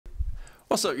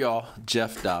What's up, y'all?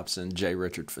 Jeff Dobson, J.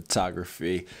 Richard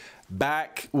Photography,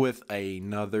 back with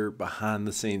another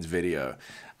behind-the-scenes video.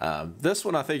 This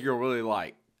one I think you'll really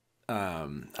like.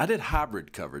 I did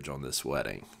hybrid coverage on this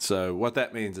wedding. So what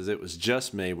that means is it was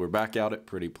just me. We're back out at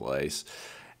Pretty Place,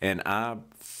 and I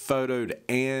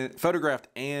photographed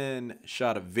and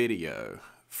shot a video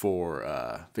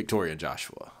for Victoria and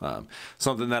Joshua.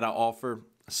 Something that I offer,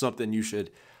 something you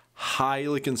should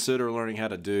highly consider learning how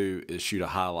to do is shoot a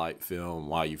highlight film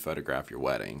while you photograph your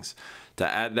weddings. To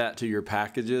add that to your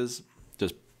packages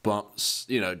just bumps,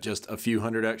 just a few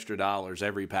 $100 extra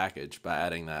every package by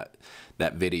adding that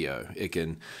video. It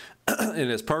can,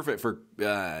 and it's perfect for,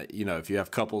 if you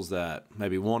have couples that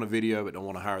maybe want a video but don't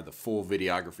want to hire the full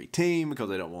videography team because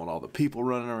they don't want all the people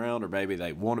running around, or maybe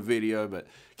they want a video but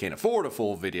can't afford a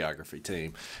full videography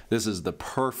team. This is the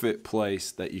perfect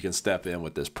place that you can step in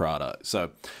with this product. So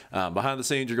behind the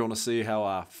scenes, you're going to see how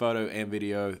I photo and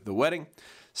video the wedding.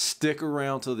 Stick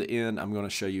around till the end. I'm going to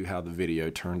show you how the video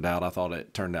turned out. I thought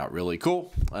it turned out really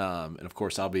cool. And of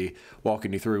course, I'll be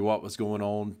walking you through what was going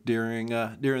on during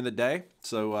the day.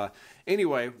 So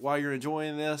anyway, while you're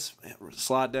enjoying this,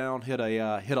 slide down, hit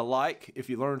a like if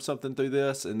you learned something through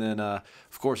this. And then,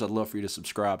 of course, I'd love for you to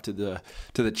subscribe to the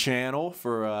channel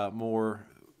for more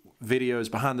videos,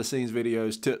 behind the scenes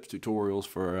videos, tips, tutorials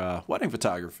for wedding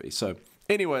photography. So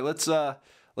anyway, let's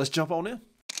jump on in.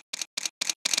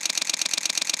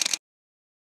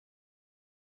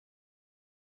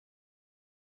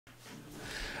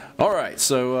 All right,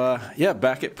 so yeah,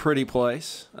 back at Pretty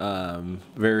Place,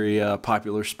 very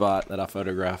popular spot that I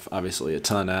photograph obviously a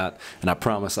ton at, and I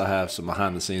promise I have some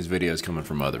behind the scenes videos coming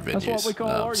from other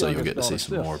venues, so you'll get to see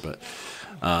some more. But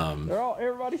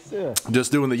everybody's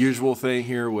just doing the usual thing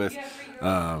here with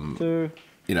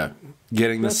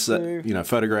getting this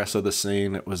photographs of the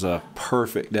scene. It was a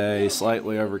perfect day,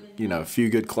 slightly over, a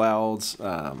few good clouds,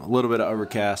 a little bit of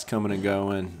overcast coming and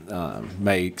going,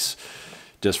 makes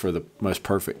just for the most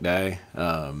perfect day.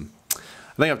 I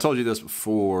think I've told you this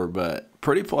before, but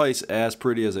Pretty Place, as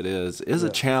pretty as it is a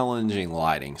challenging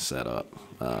lighting setup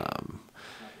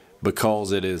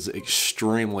because it is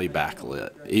extremely backlit,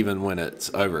 even when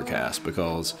it's overcast,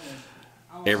 because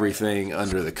everything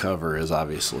under the cover is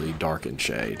obviously dark and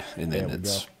shade, and then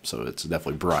it's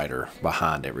definitely brighter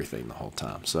behind everything the whole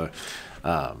time. So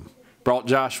brought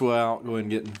Joshua out, go ahead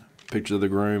and get pictures of the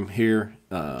groom here.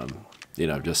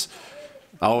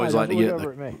 I always like to get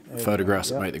the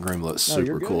photographs that make the groom look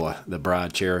super cool. The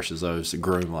bride cherishes those. The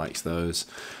groom likes those.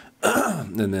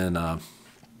 And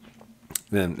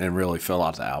then really fill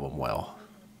out the album well.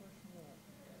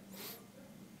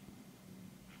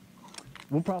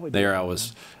 There I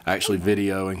was actually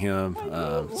videoing him.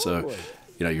 So,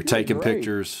 you're taking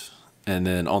pictures. And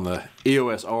then on the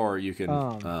EOS R, you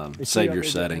can save your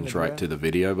settings right to the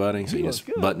video button. So you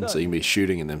can be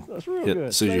shooting, and then as soon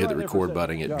as you hit the record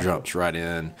button, it jumps right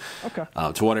in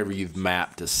to whatever you've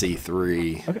mapped to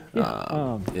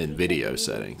C3 in video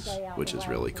settings, which is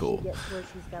really cool.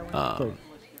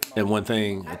 And one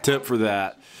thing, a tip for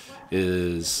that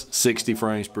is 60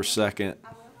 frames per second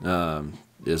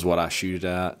is what I shoot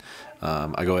at.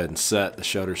 I go ahead and set the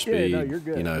shutter speed, to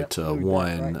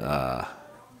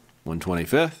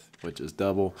 1/25th, which is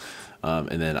double,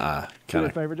 and then I kind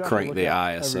of crank the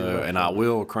ISO, and I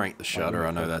will crank the shutter. I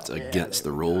know that's against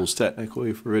the rules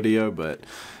technically for video, but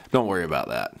don't worry about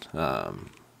that.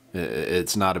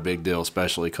 It's not a big deal,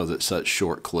 especially because it's such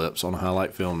short clips on a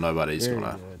highlight film. Nobody's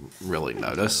gonna really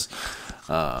notice.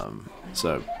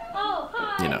 So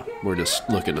we're just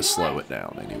looking to slow it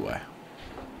down anyway.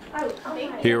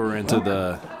 Here we're into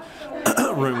the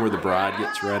room where the bride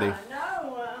gets ready.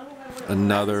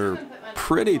 Another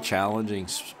pretty challenging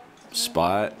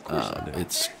spot.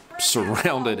 It's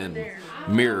surrounded in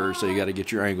mirrors, so you got to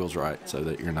get your angles right so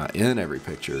that you're not in every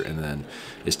picture. And then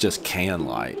it's just can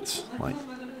lights, like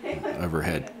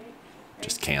overhead,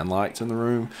 just can lights in the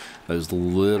room. Those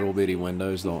little bitty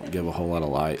windows don't give a whole lot of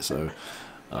light, so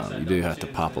you do have to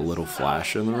pop a little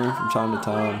flash in the room from time to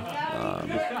time,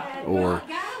 or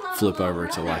flip over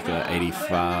to like a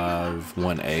 85,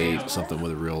 1.8, something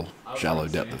with a real shallow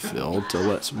depth of field to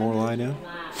let some more light in.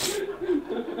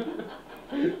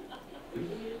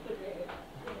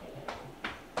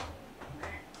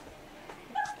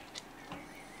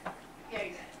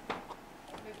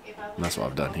 And that's what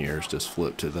I've done here, is just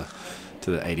flip to the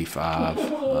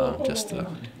 85, just to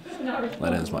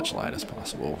let in as much light as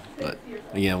possible. But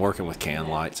again, working with can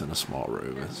lights in a small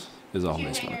room is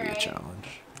always going to be a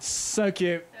challenge. So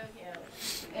cute.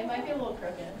 It might be a little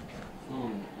crooked.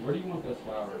 Where do you want those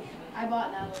flowers? I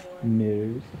bought Natalie one.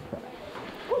 News.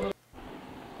 Are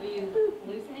you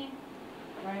loosening?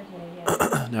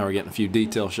 Now we're getting a few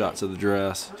detail shots of the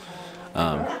dress.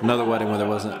 Another wedding where there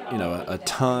wasn't, a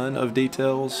ton of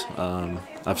details.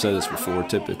 I've said this before.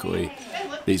 Typically,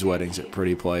 these weddings at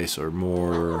Pretty Place are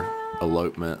more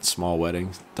elopement, small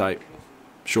wedding type,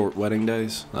 short wedding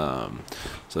days. So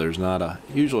there's not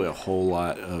usually a whole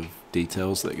lot of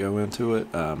details that go into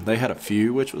it. They had a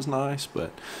few, which was nice,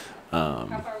 but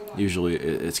usually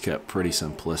it's kept pretty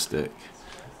simplistic.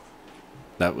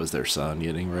 That was their son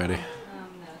getting ready.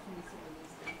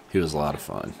 He was a lot of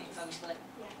fun.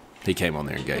 He came on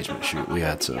their engagement shoot. We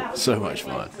had so much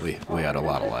fun. We had a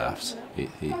lot of laughs.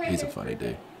 He's a funny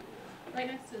dude. Right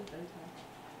next to his bow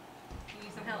tie. You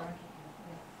need some help.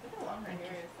 Look how long her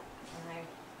hair is.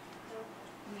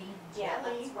 Yeah,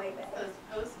 that's way better.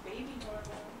 Those post-baby hormones.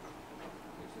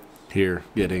 Here,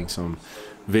 getting some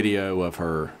video of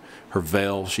her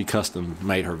veil. She custom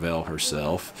made her veil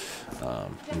herself,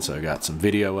 and so got some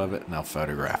video of it, now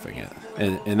photographing it.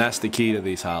 And that's the key to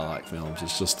these highlight films.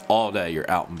 It's just all day you're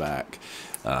out and back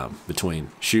between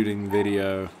shooting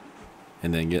video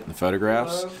and then getting the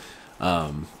photographs.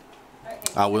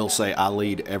 I will say I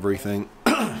lead everything.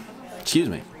 Excuse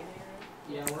me.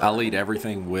 I lead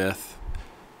everything with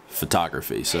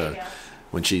photography. So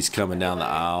when she's coming down the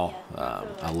aisle,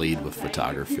 I lead with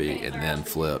photography and then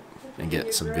flip and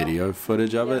get some video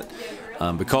footage of it.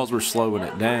 Because we're slowing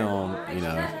it down,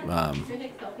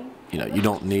 you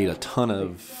don't need a ton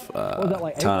of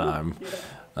time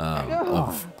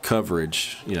of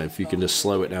coverage. If you can just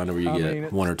slow it down to where you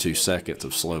get 1 or 2 seconds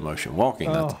of slow motion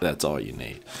walking, that's all you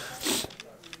need.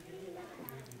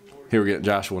 Here we're getting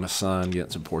Joshua and his son,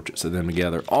 getting some portraits of them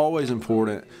together. Always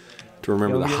important to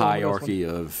remember the hierarchy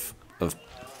of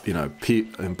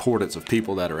importance of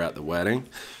people that are at the wedding.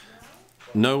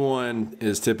 No one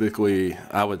is typically,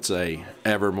 I would say,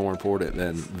 ever more important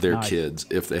than their kids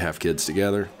if they have kids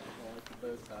together.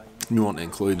 You want to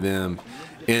include them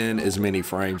in as many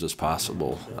frames as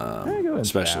possible,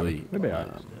 especially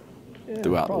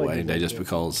throughout the wedding day, just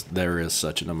because there is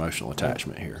such an emotional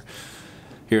attachment here.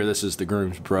 Here, this is the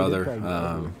groom's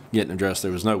brother getting him dressed.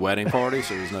 There was no wedding party,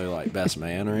 so there was no best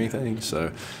man or anything.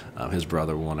 So his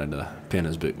brother wanted to pin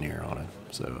his boutonniere on him,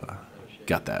 so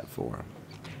got that for him.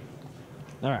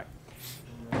 All right.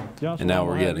 And now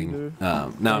we're getting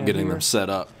I'm getting them set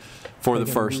up for the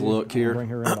first look here. Bring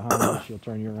her around behind her. She'll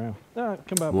turn you around.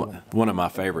 Come back. One of my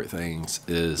favorite things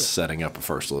is setting up a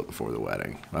first look before the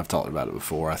wedding. I've talked about it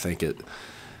before. I think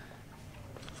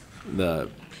the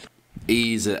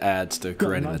ease it adds to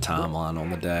creating the timeline on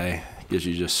the day gives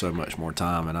you just so much more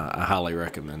time, and I highly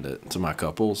recommend it to my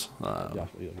couples,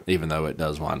 even though it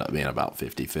does wind up being about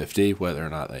 50-50 whether or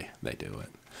not they do it.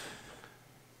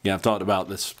 Yeah, I've talked about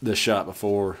this shot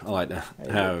before. I like to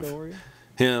have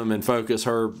him in focus,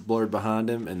 her blurred behind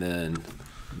him, and then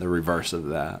the reverse of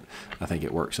that. I think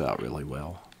it works out really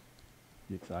well.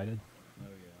 You excited? Oh,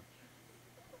 yeah.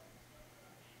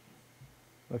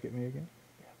 Look at me again.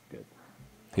 Yeah, good.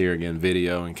 Here again,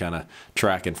 video and kind of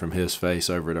tracking from his face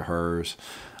over to hers.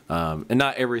 And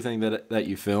not everything that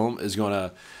you film is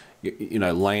going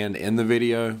to, land in the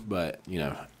video, but,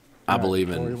 I believe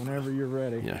in whenever you're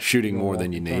ready. Shooting more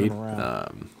than you need.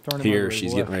 Here,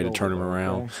 she's getting ready to turn him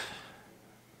around.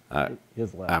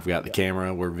 I've got the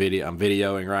camera. I'm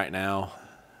videoing right now.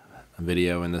 I'm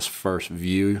videoing this first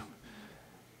view,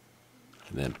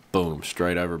 and then boom,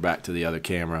 straight over back to the other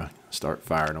camera. Start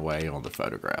firing away on the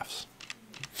photographs.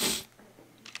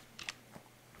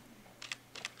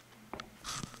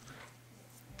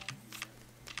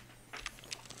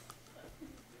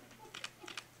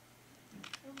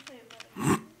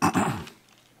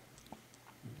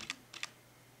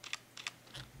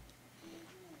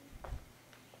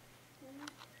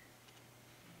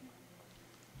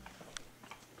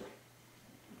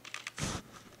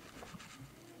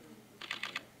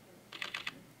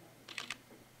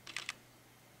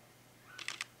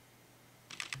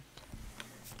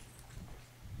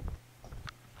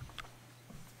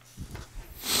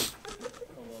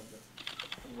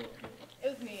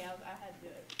 It was me. I had to do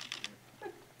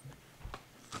it.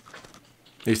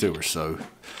 These two were so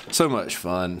much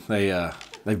fun.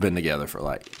 They've been together for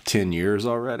like 10 years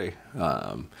already.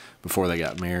 Before they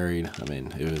got married. I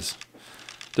mean, it was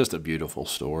just a beautiful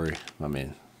story. I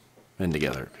mean, been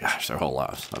together, gosh, their whole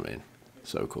lives. I mean,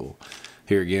 so cool.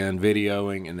 Here again,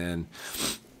 videoing and then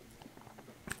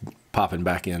popping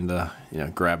back into,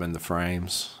 grabbing the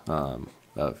frames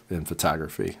in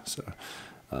photography. So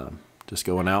just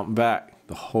going out and back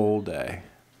the whole day.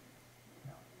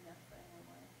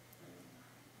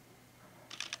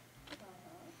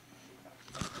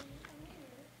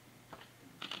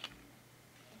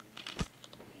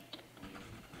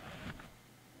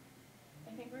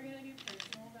 I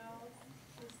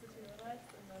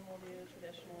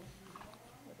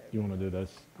You want to do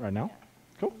this right now?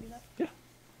 Cool. Yeah.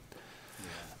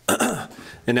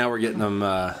 And now we're getting them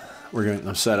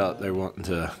set up. They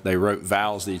wrote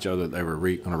vows to each other that they were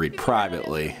going to read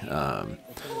privately.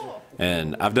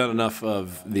 And I've done enough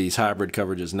of these hybrid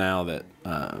coverages now that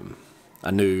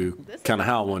I knew kind of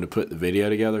how I wanted to put the video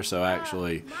together. So I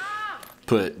actually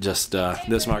put just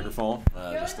this microphone,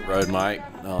 just the Rode mic,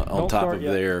 on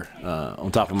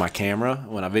top of my camera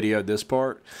when I videoed this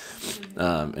part.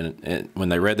 And when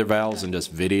they read their vows, and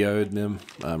just videoed them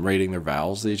reading their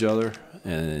vows to each other.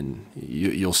 And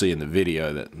you'll see in the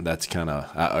video that's kind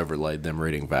of, I overlaid them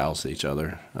reading vows to each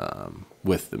other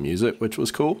with the music, which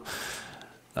was cool.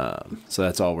 So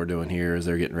that's all we're doing here is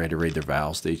they're getting ready to read their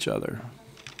vows to each other.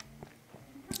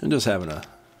 And just having a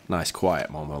nice quiet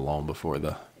moment alone before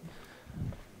the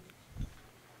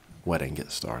wedding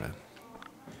gets started.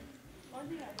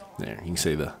 There, you can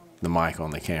see the mic on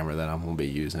the camera that I'm going to be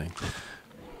using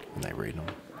when they read them.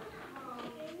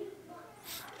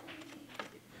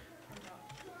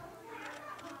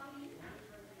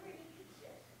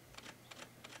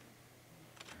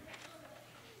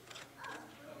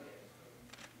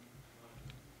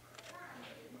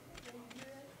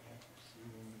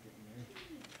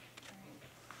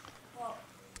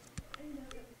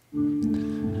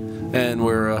 And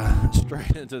we're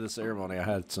straight into the ceremony. I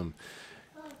had some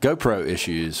GoPro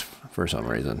issues for some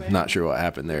reason. Not sure what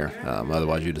happened there.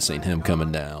 Otherwise, you'd have seen him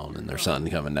coming down and their son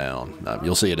coming down.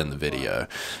 You'll see it in the video.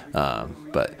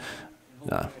 But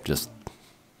just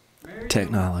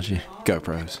technology,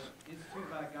 GoPros. Instituted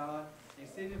by God and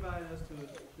sent invited us to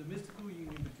the mystical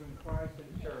union between Christ and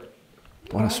the church.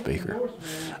 What a speaker.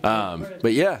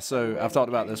 But yeah, so I've talked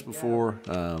about this before,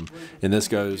 and this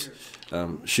goes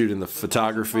shooting the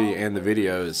photography and the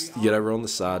videos. Get over on the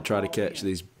side, try to catch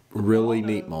these really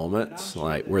neat moments,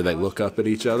 like where they look up at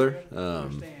each other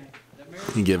and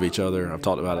give each other. I've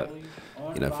talked about it.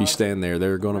 You know, if you stand there,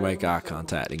 they're going to make eye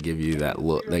contact and give you that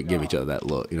look. They give each other that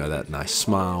look. You know, that nice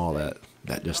smile,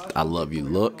 that just I love you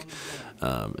look.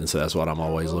 And so that's what I'm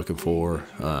always looking for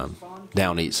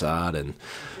down each side. And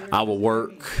I will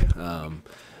work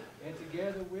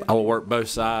both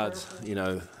sides, you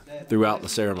know, throughout the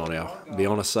ceremony. I'll be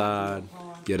on a side,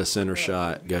 get a center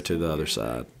shot, go to the other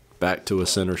side, back to a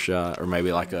center shot, or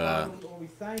maybe like a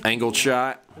angled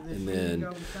shot, and then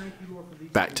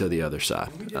back to the other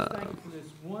side.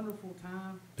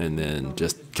 And then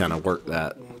just kind of work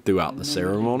that throughout the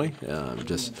ceremony,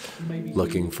 just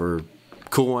looking for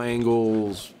cool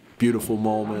angles, beautiful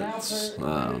moments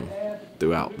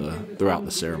throughout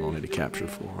the ceremony to capture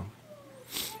for them.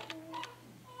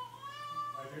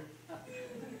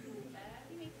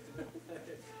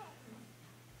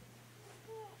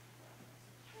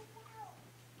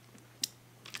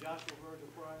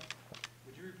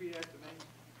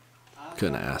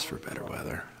 Couldn't ask for better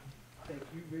weather. Take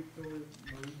you, Victoria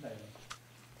Marie Taylor,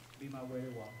 be my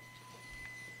wedded wife.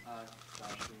 I,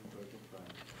 Joshua Burton Brown,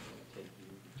 take you,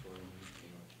 Victoria Marie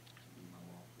Taylor, be my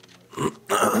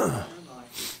lawful wife.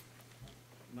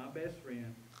 My best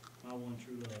friend, my one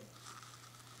true love.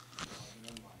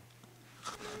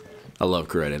 I love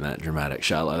creating that dramatic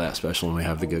shot like that, especially when we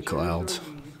have the good clouds.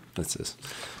 That's just,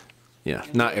 yeah.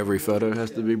 Not every photo has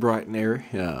to be bright and airy.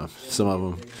 Some of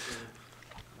them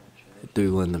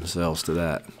do lend themselves to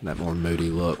that more moody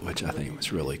look, which I think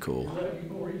was really cool. I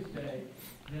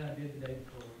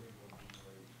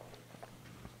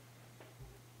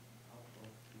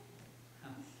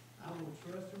will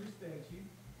trust and respect you,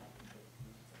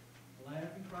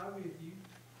 laugh and cry with you,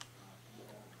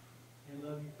 and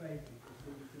love you faithfully.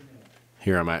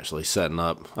 Here I'm actually setting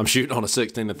up. I'm shooting on a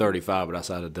 16-35, but I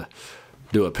decided to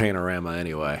do a panorama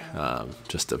anyway,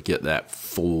 just to get that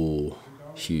full,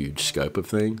 huge scope of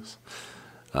things.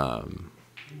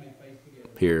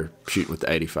 Here, shooting with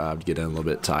the 85 to get in a little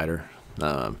bit tighter.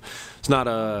 It's not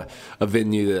a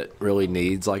venue that really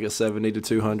needs like a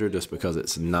 70-200, just because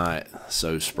it's not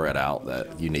so spread out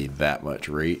that you need that much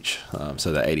reach.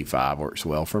 So the 85 works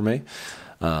well for me.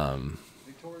 So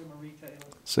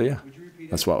yeah,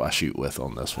 that's what I shoot with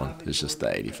on this one. It's just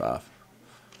the 85.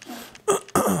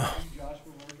 Joshua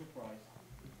Virgil Price,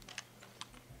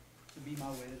 to be my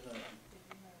wedded husband,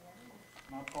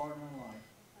 my partner in life,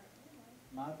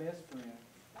 my best friend,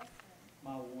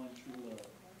 my one true love.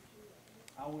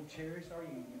 I will cherish our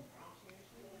union.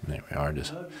 There we are,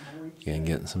 just Love you more each again day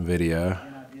getting some video.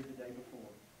 than I did the day before.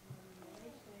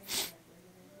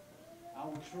 I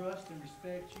will trust and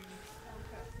respect you,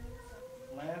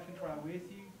 laugh and cry with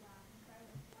you,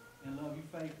 and love you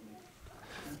faithfully.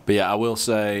 But yeah, I will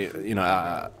say, you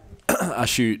know, I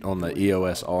shoot on the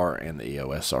EOS R and the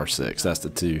EOS R6. That's the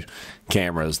two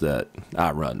cameras that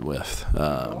I run with.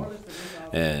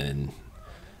 And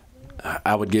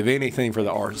I would give anything for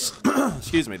the R,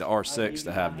 excuse me, the R6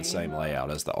 to have the same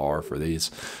layout as the R for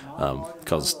these,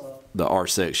 because the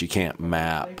R6 you can't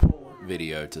map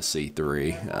video to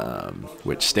C3,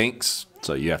 which stinks.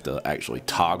 So you have to actually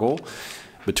toggle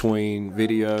between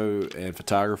video and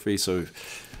photography. So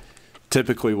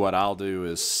typically what I'll do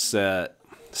is set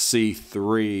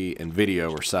C3 and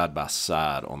video are side by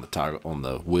side on the toggle on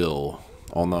the wheel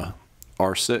on the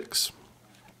R6.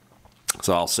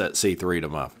 So I'll set C3 to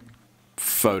my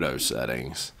photo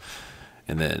settings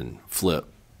and then flip.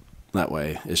 That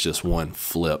way it's just one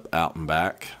flip out and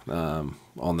back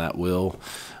on that wheel.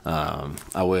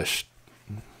 I wish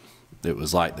it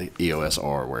was like the EOS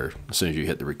R, where as soon as you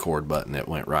hit the record button it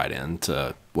went right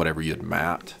into whatever you'd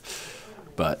mapped,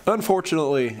 but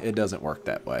unfortunately it doesn't work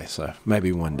that way. So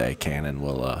maybe one day Canon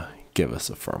will give us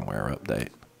a firmware update.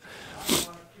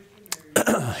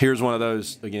 Here's one of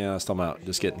those again. I was talking about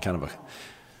just getting kind of a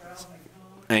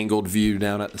angled view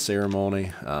down at the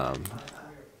ceremony.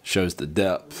 Shows the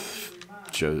depth,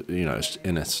 shows, you know,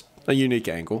 and it's a unique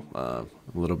angle, a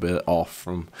little bit off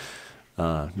from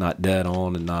not dead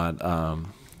on and not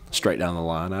straight down the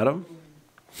line at them.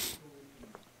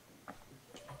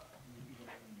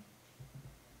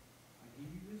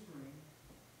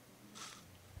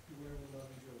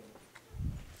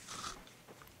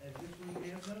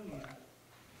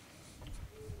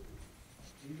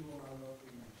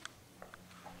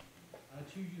 I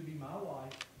choose you to be my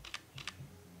wife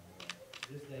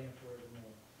this day and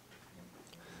forevermore.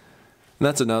 And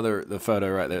that's the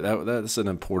photo right there. That's an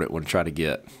important one to try to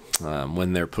get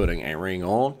when they're putting a ring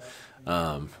on.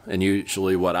 And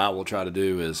usually what I will try to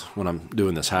do is when I'm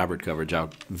doing this hybrid coverage, I'll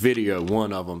video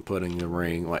one of them putting the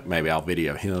ring, like maybe I'll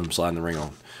video him sliding the ring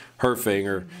on her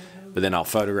finger, but then I'll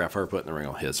photograph her putting the ring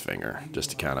on his finger, just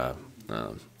to kind of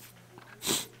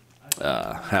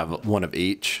have one of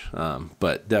each.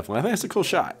 But definitely, I think it's a cool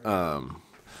shot.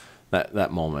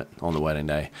 That moment on the wedding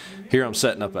day. Here I'm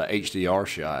setting up a HDR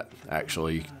shot.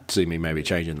 Actually, you can see me maybe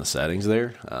changing the settings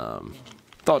there.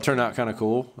 Thought it turned out kind of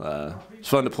cool. It's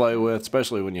fun to play with,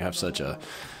 especially when you have such a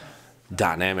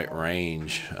dynamic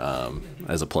range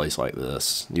as a place like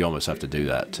this. You almost have to do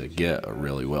that to get a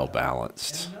really well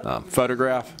balanced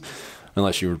photograph,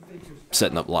 unless you're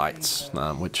setting up lights,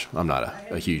 which I'm not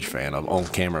a huge fan of.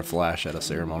 On-camera flash at a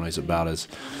ceremony is about as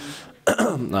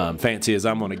fancy as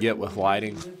I'm going to get with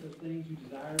lighting.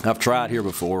 I've tried here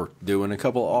before doing a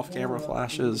couple off-camera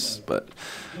flashes, but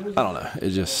I don't know.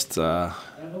 It just the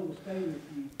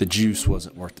juice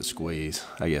wasn't worth the squeeze,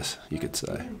 I guess you could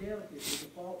say.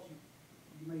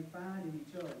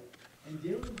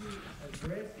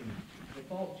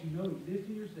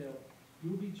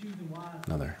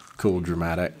 Another cool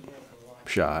dramatic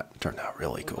shot. Turned out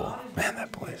really cool. Man,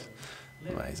 that place,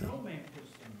 amazing.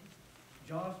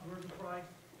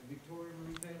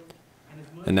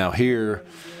 And now here,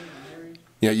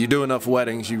 you know, you do enough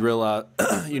weddings, you realize,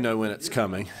 you know when it's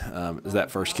coming, is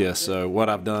that first kiss. So what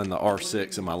I've done, the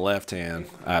R6 in my left hand,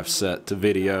 I've set to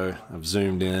video. I've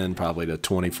zoomed in probably to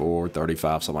 24,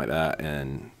 35, something like that,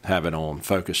 and have it on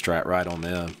focus track right on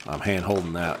them. I'm hand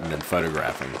holding that and then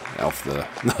photographing off the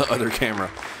other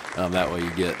camera. That way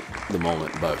you get the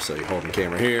moment both. So you're holding the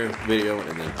camera here, video,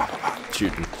 and then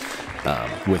shooting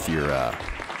with your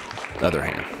other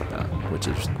hand, which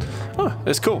is,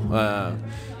 it's cool.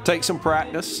 Take some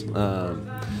practice, and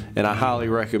I highly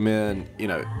recommend, you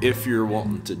know, if you're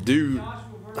wanting to do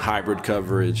hybrid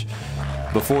coverage,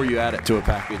 before you add it to a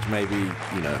package, maybe,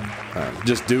 you know,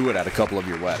 just do it at a couple of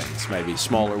your weddings, maybe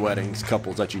smaller weddings,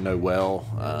 couples that you know well.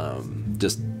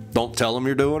 Just don't tell them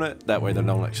you're doing it. That way they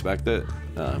don't expect it.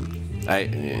 You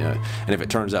know, and if it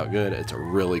turns out good, it's a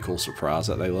really cool surprise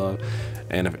that they love.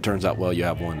 And if it turns out well, you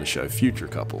have one to show future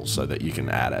couples so that you can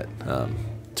add it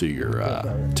to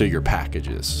your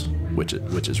packages, which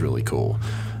is really cool.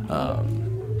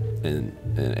 And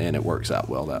it works out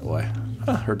well that way.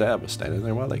 Her dad was standing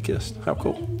there while they kissed. How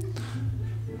cool.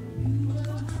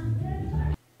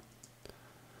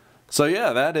 So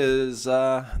yeah, that is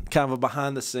kind of a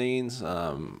behind the scenes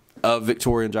of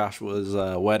Victoria and Joshua's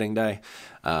wedding day.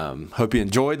 Hope you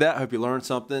enjoyed that. Hope you learned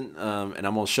something. And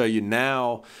I'm going to show you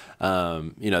now,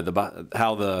 you know,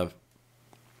 how the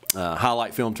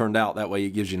highlight film turned out. That way it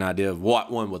gives you an idea of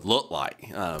what one would look like,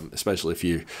 especially if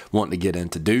you're wanting to get in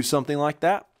to do something like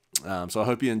that. So I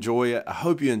hope you enjoy it. I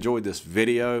hope you enjoyed this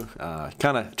video.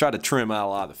 Kind of try to trim out a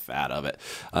lot of the fat of it,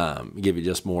 give you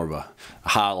just more of a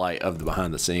highlight of the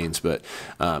behind the scenes. But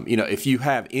you know, if you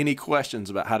have any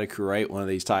questions about how to create one of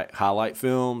these type highlight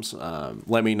films,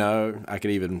 let me know. I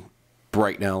could even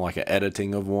break down like an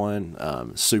editing of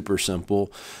one. Super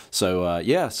simple. So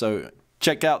yeah, so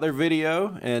check out their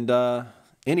video. And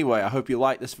anyway, I hope you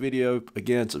like this video.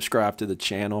 Again, subscribe to the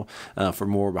channel for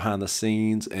more behind the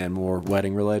scenes and more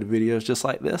wedding related videos just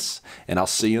like this. And I'll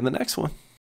see you in the next one.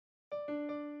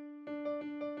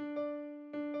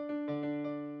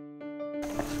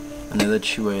 I know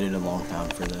that you waited a long time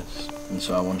for this, and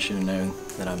so I want you to know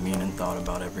that I mean and thought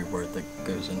about every word that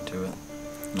goes into it.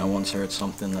 And I once heard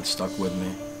something that stuck with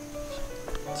me.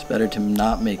 It's better to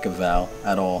not make a vow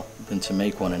at all than to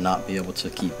make one and not be able to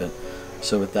keep it.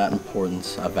 So with that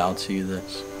importance, I vow to you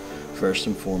this. First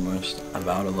and foremost, I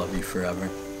vow to love you forever.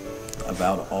 I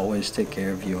vow to always take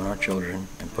care of you and our children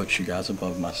and put you guys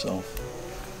above myself.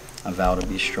 I vow to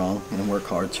be strong and work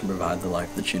hard to provide the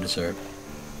life that you deserve.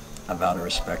 I vow to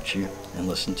respect you and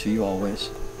listen to you always.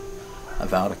 I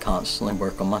vow to constantly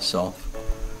work on myself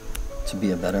to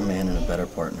be a better man and a better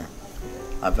partner.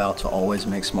 I vow to always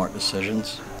make smart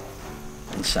decisions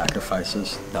and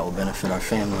sacrifices that will benefit our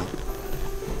family.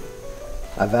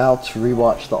 I vow to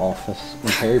rewatch The Office and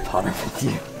Harry Potter with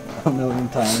you a million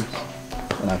times.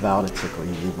 And I vow to tickle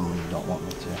you even when you don't want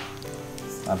me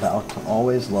to. I vow to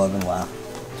always love and laugh,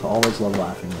 to always love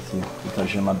laughing with you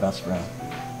because you're my best friend.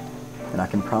 And I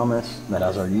can promise that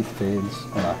as our youth fades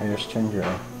and our hairs turn gray,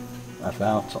 I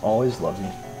vow to always love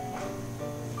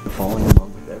you, falling in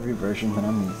love with every version that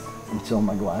I meet until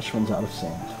my glass runs out of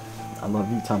sand. I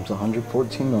love you times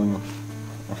 114 million,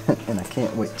 and I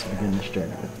can't wait to begin this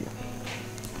journey with you.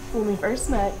 When we first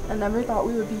met, I never thought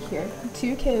we would be here.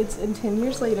 2 kids and 10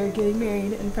 years later getting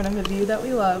married in front of a view that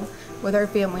we love with our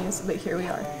families, but here we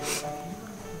are.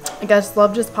 I guess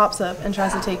love just pops up and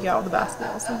tries to take you out of the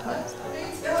basketball sometimes.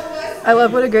 I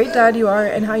love what a great dad you are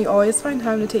and how you always find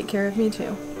time to take care of me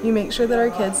too. You make sure that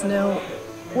our kids know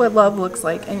what love looks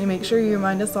like, and you make sure you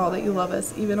remind us all that you love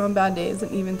us even on bad days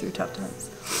and even through tough times.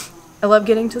 I love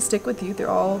getting to stick with you through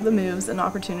all the moves and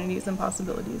opportunities and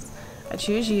possibilities. I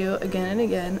choose you again and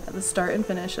again at the start and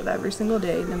finish of every single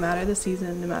day, no matter the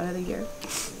season, no matter the year.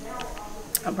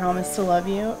 I promise to love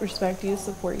you, respect you,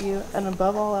 support you, and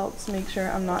above all else, make sure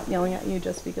I'm not yelling at you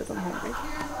just because I'm hungry.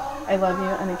 I love you,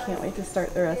 and I can't wait to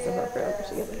start the rest of our forever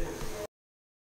together.